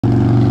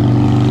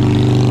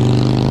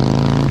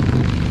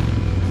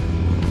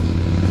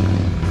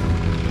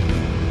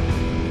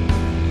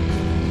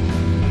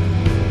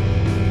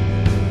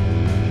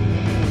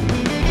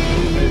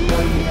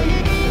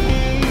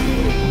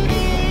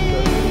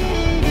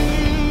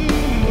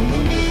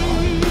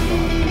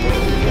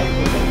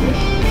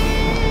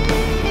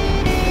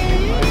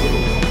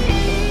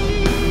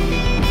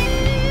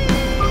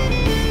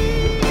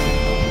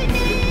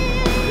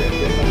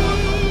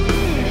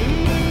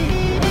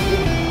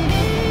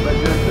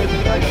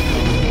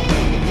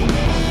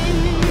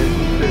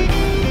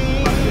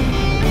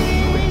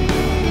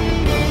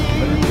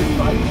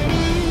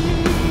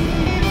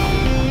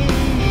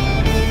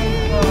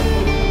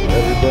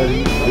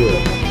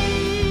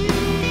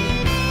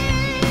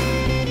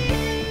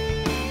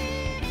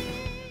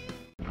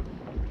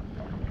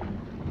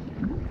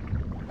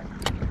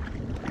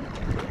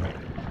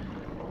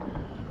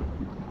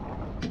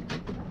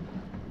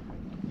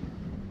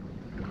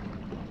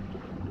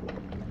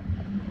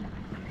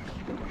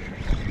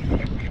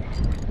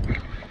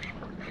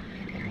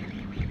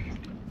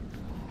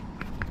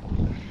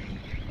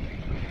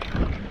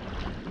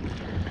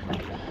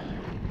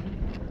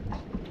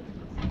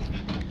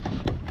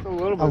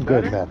I'm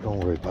good, Matt. Don't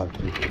worry about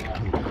it.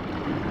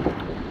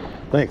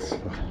 Thanks.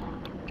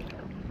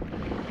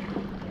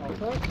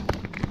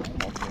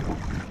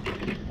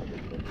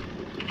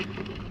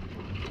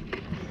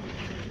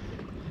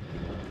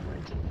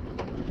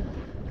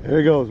 There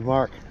he goes,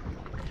 Mark.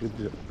 Good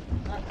deal.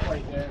 Not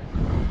quite there.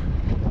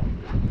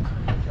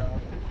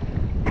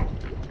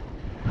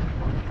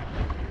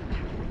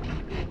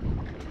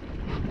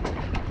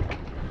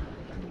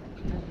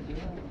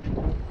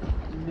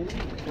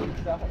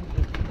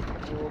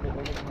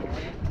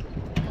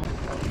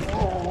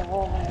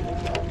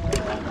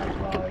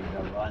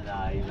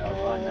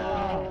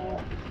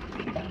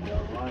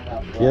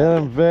 Get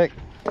him, Vic.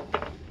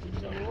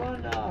 He's a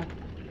runner.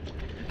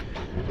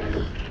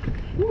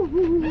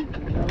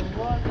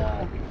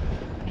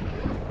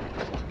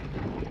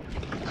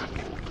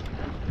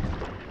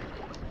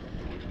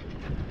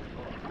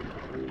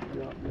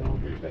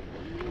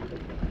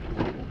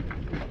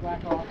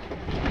 Back off.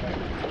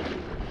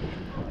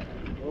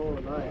 Oh,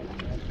 nice.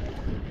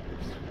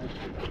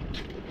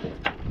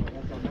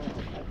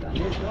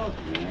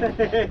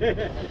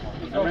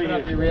 Open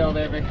up your reel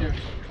there, Victor.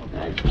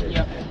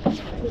 Yep.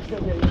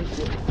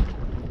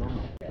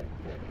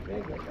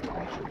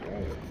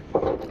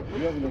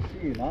 You're gonna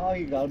see now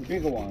he got a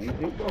bigger one. You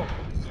think?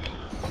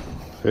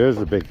 There's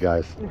the big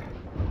guys.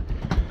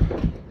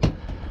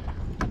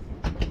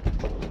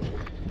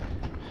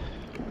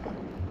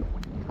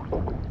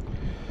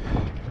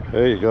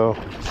 There you go.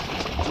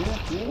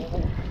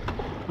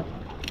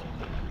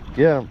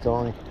 Get him,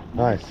 Tony.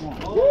 Nice.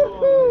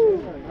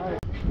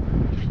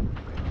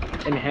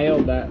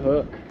 Inhaled that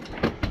hook.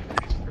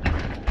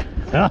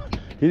 Huh?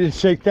 He didn't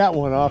shake that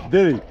one off,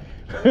 did he?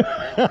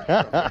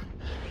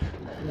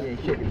 He ain't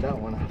shaking that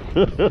one off.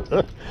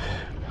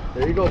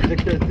 There you go,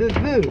 Victor.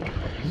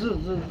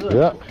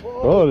 Yeah.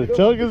 Oh, the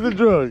tongue is the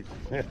drug.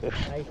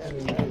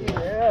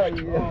 Yeah.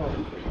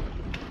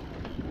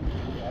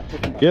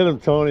 Get him,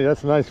 Tony.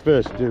 That's a nice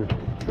fish, dude.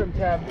 Trim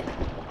tab.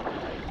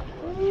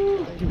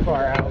 Too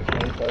far out.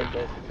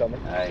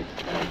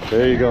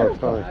 There you go,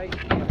 Tony.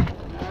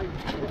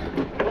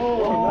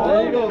 Oh,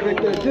 there you go,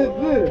 Victor.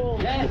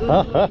 Yes.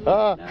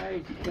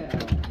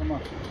 Come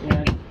on.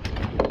 Yeah.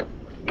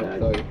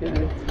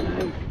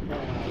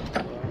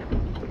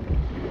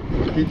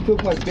 He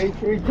took my bait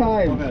 3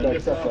 times.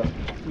 That sucker.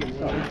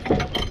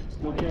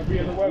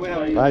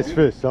 Nice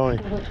fish, Tony.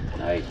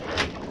 Nice.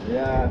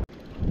 Yeah.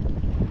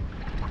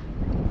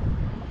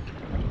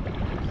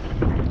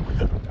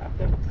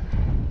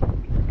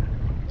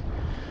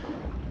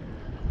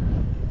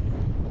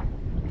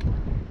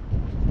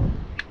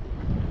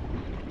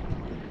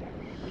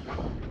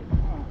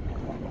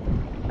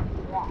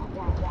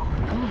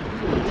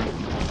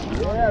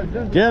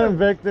 Get him,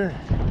 Victor.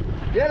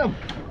 Get him.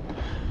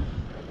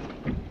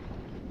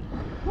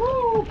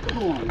 Woo,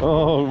 come on.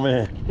 Oh,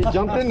 man. He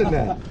jumped into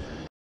that.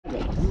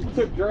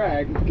 Took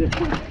drag.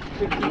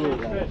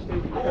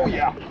 Oh,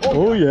 yeah.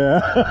 Oh, yeah.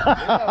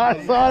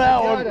 I saw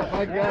that one.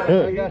 I got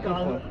it.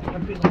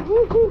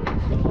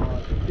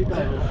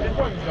 This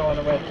one's going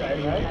the west side,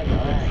 right?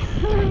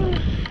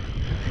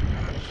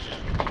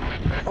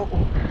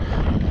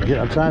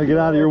 I'm trying to get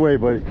out of your way,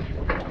 buddy.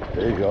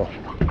 There you go.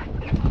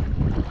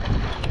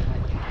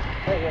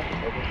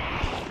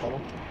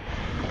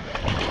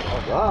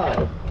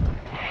 Alright.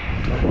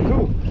 Number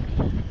 2.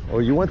 Oh,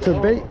 you went to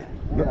bait?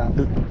 Yeah.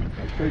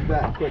 Straight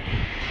back, quick.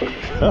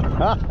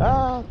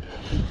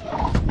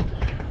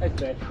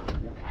 That's it.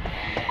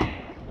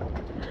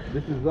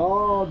 This is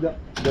all the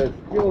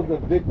skills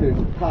of Victor's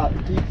caught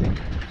teaching.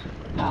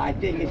 I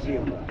think it's you.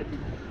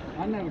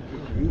 I never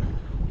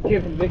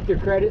giving Victor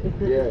credit.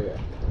 Yeah.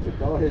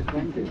 It's all his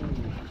teaching.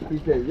 He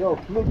said, yo,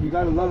 Fluke, you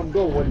gotta let them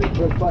go when they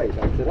first bite.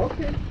 I said,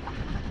 okay.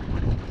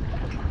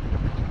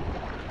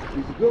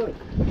 He's good.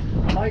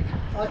 Mike,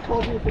 I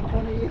told you for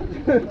 20 years.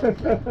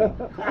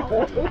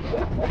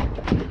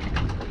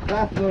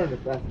 Fast learner.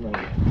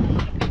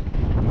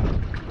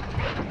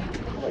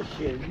 Oh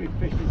shit, we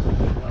fishing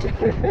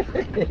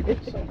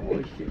some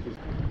more shit.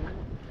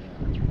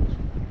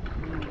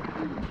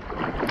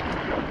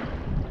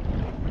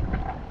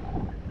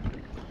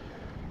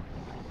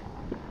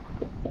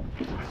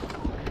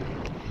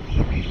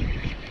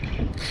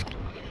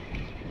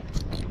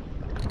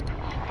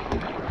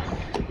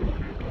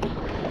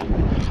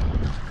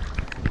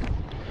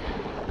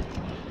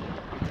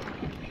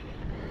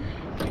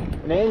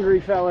 An angry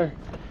feller.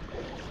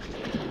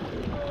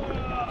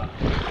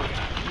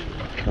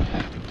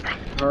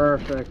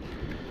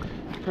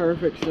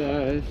 Perfect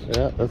size.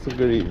 Yeah, that's a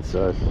good eating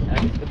size.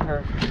 That's the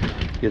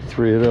perfect. Get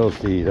 3 of those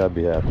to eat, I'd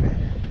be happy.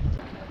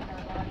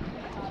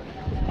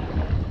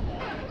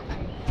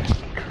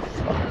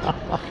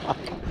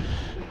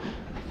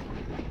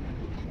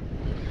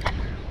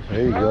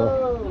 There you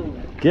go.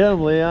 Get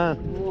him, Leon.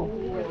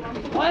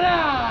 What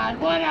on?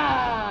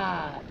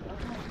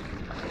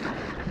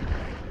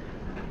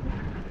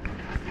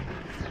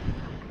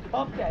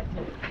 Pump that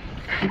thing.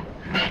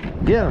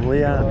 Get him,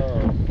 Leon.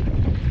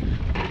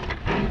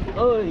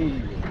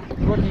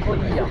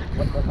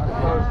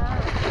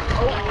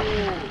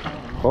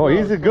 Oh,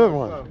 he's a good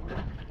one.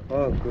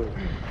 Oh, good.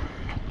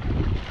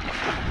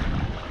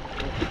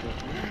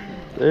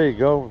 There you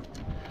go.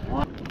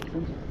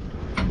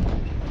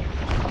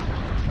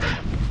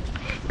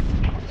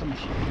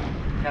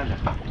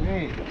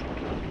 Hey.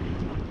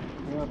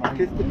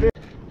 Kiss the fish.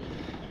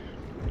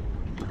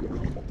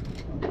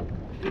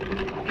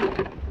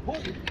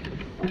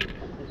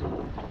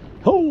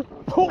 Ho,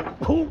 ho,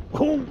 ho,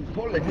 ho.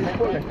 Pull it, just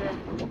pull it.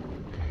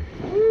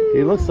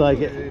 He looks like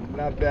it.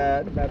 Not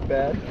bad, not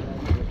bad.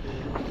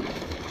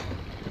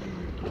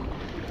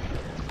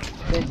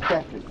 Thanks,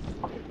 Captain.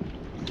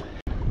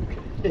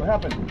 What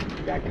happened?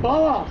 You got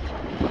caught.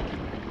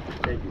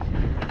 Thank you.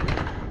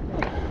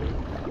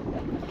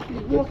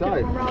 He's Good walking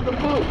size. around the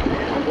boat.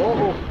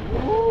 Oh,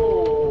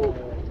 oh.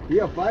 He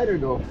a fighter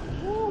though.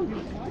 Oh,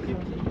 you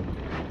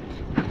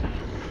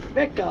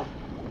Victor.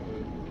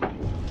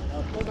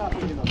 Still not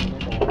big enough.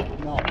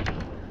 No.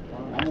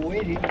 I'm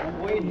waiting. I'm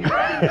waiting.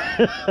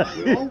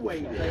 You're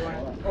waiting.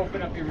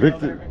 Open up your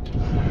Victor,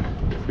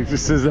 Victor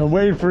says, I'm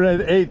waiting for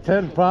that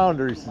 8-10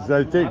 pounder. He says,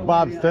 I take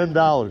Bob's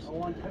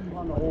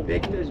 $10.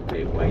 Victor's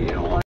big weight. You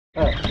don't want.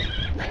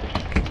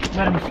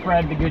 Let him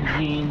spread the good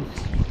genes.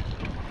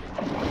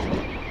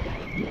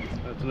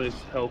 That's a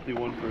nice healthy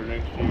one for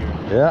next year.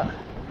 Yeah,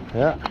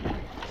 yeah.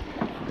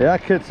 Yeah, I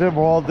catch him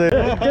all day.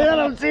 Get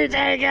him,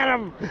 CJ, get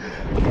him!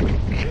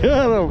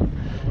 Get him!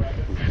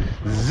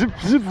 Zip,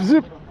 zip,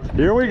 zip.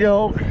 Here we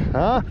go.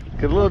 Huh?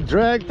 Get a little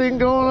drag thing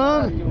going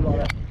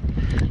on.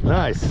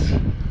 Nice.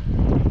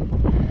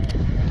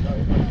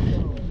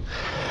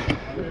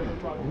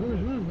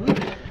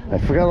 I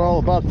forgot all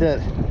about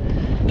that.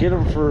 Get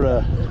him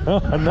for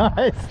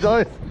nice,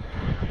 nice.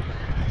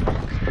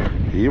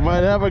 You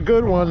might have a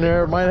good one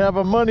there. Might have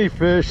a money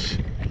fish.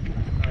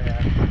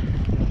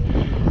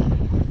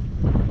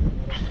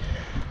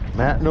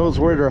 Matt knows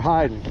where they're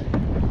hiding.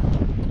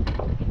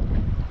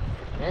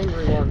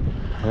 Angry one.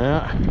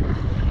 Yeah.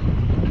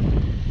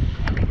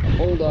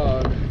 Hold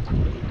on.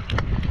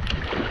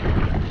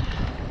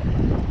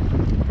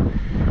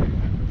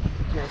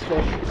 Nice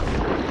fish.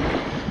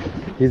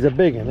 He's a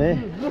big one, eh?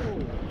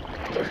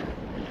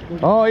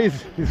 Oh,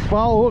 he's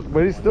foul hook,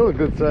 but he's still a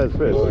good sized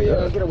fish. Oh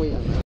yeah, get away.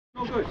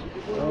 Oh good.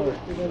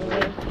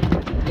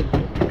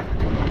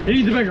 He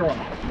needs a bigger one.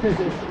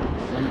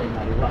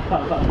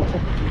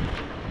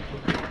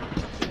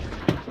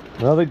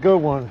 Another good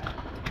one.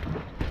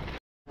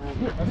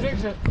 I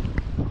fix it.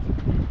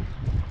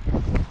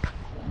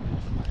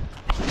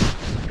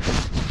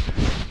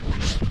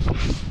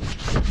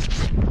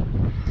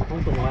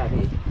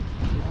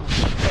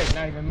 He's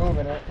not even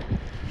moving it.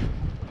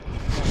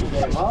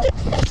 Get him up.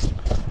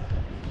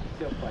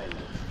 Still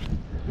fighting.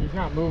 He's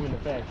not moving the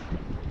fish.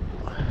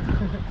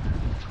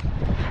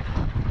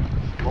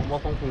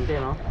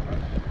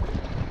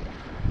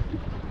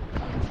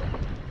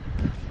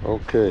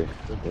 Okay.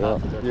 Yeah.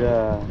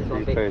 Yeah,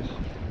 big fish.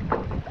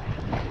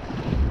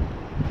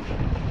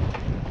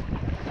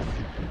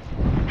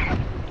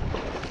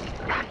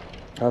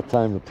 Not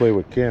time to play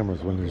with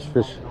cameras when there's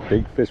fish,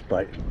 big fish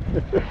biting.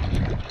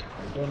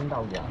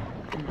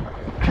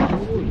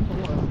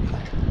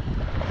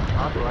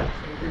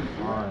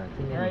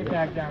 Right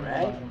back down the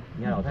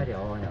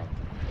bottom.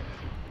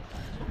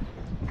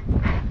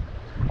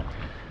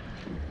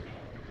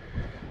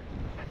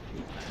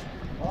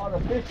 Oh, the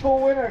fish pool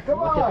winner, come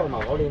on!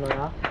 Probably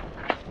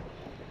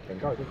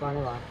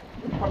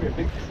a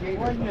big skate.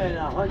 No,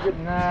 it's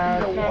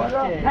not a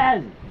kid.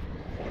 10!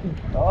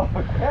 Oh,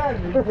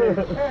 10! He said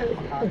 10!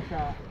 Hot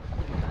shot.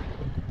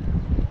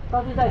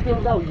 到现在见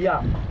不到鱼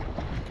啊！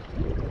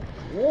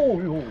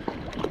哦哟！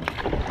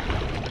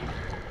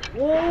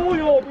哦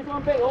哟，这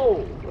双背哦！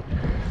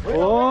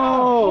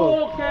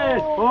 Oh! Okay.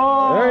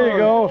 Oh! There you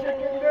go. Chicken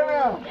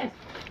dinner!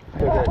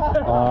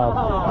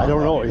 I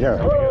don't know. Here.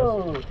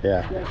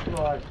 Yeah.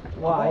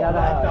 哇，要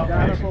到，要到，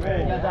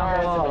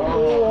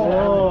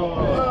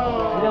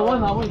你再问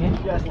嘛问题。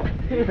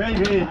可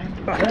以。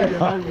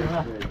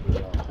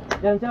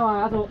两千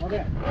万阿叔。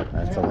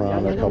 That's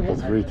around a couple,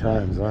 3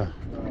 times, huh?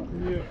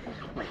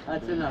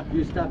 That's enough.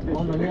 You stop it.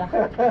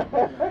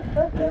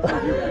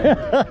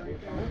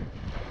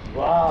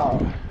 Wow.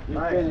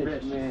 Nice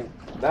fish, man.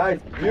 Nice,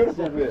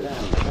 beautiful fish.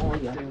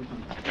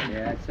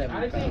 Yeah, 7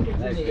 I think it's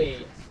in the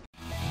 8.